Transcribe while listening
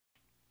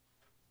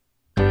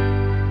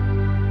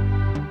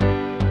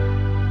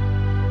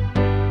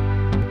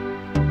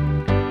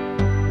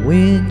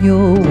when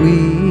you're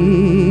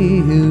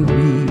weary,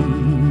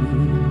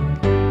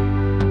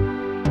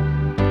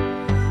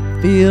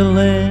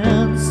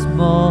 feeling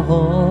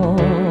small,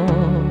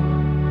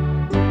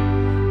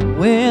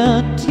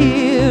 when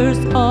tears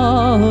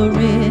are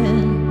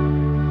in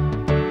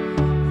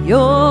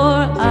your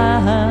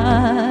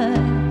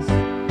eyes,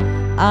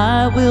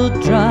 I will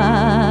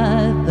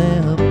dry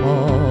them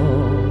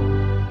all.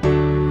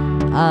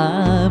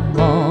 I'm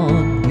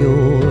on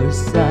your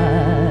side.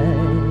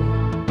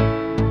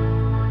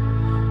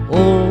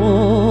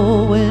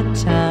 Oh, when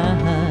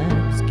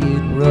times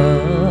get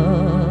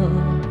rough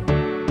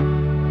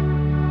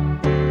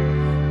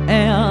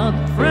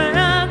and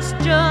friends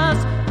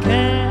just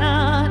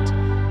can't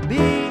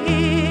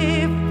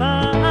be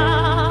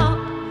found,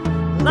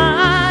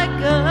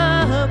 like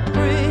a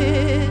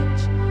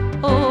bridge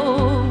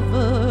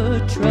over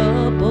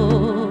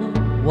troubled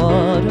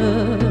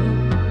water,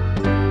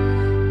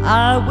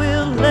 I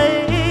will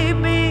lay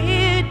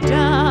me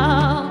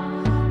down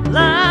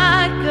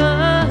like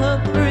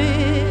a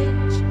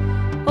bridge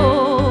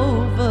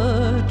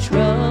over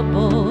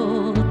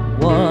troubled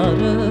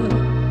water.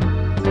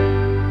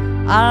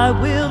 I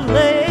will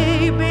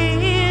lay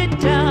me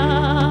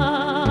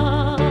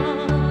down.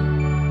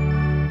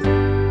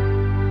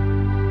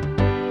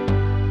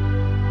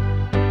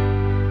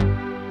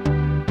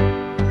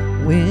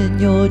 When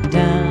you're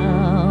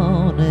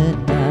down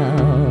and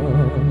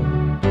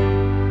out,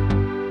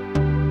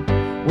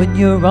 when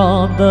you're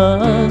on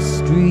the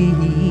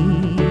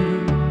street,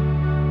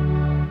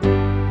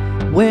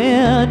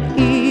 when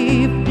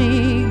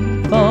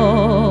evening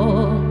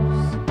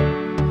falls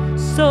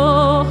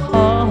so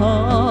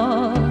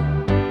hard,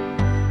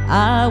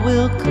 I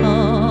will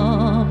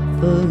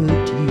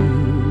comfort you.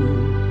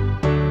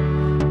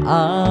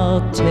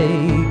 I'll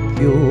take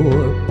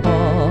your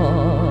part.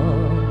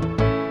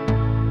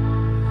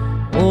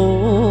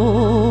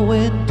 Oh,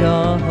 when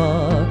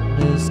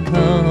darkness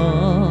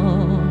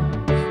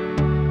comes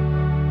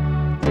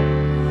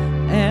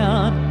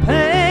and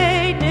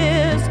pain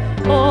is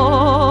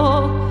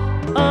all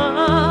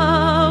around,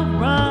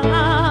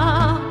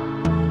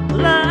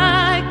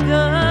 like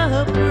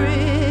a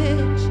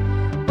bridge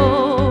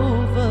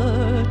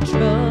over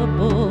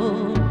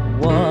troubled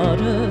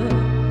water,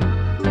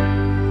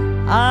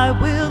 I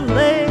will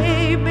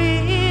lay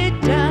me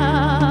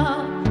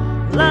down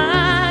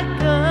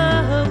like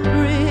a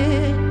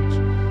bridge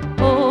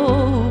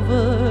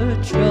over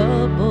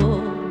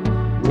troubled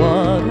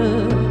water.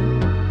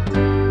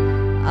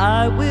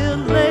 I will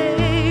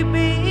lay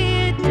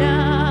me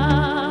down.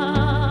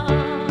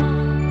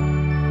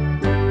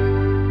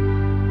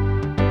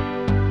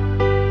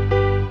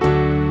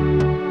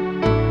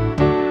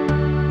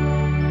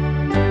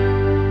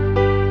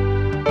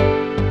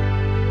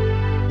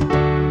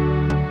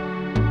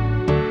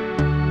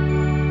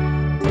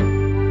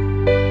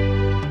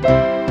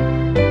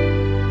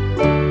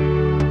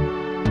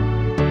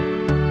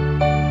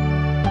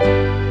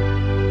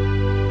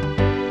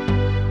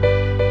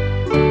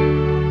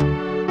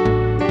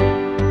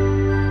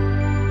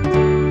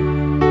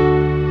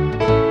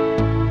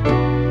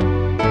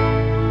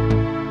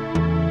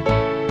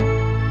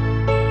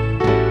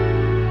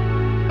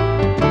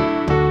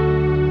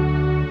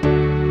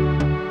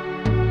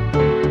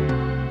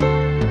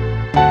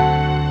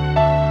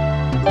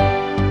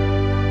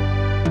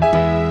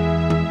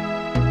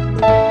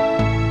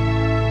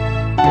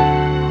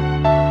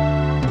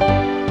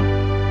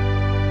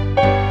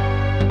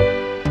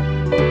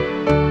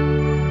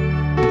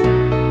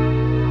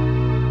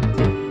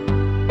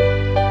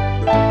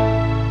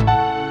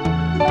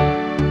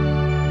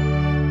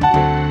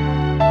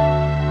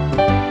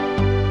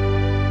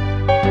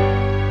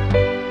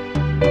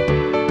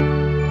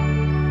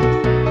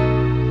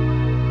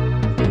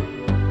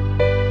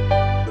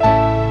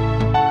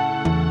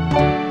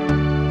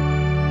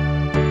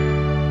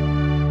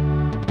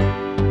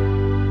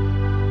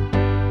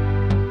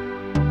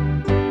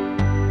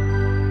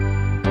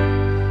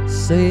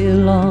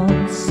 Sail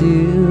on,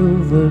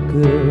 silver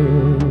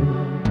girl,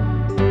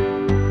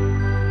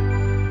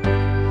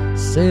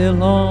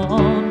 sail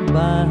on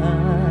by.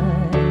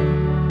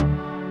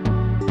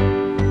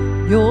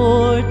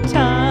 Your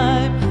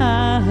time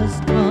has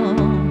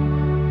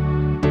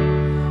come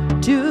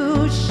to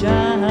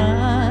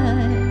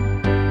shine.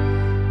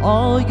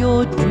 All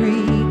your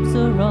dreams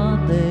are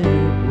on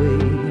their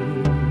way.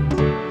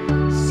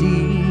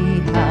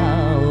 See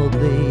how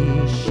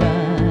they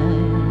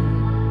shine.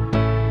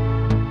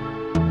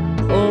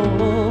 Oh,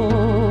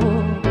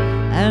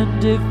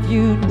 and if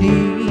you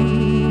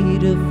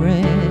need a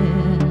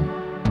friend,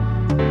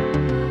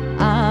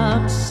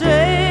 I'm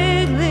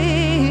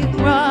sailing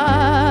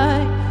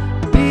right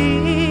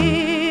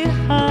behind,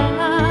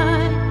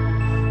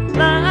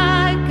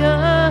 like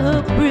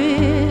a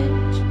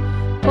bridge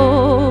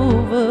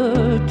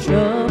over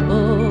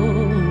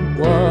troubled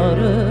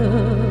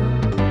water.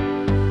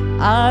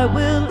 I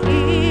will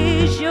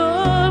ease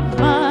your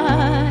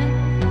mind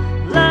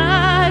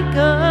like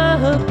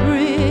a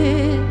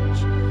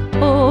bridge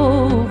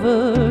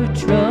over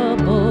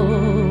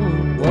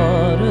troubled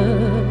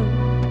water.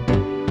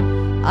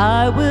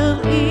 I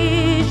will eat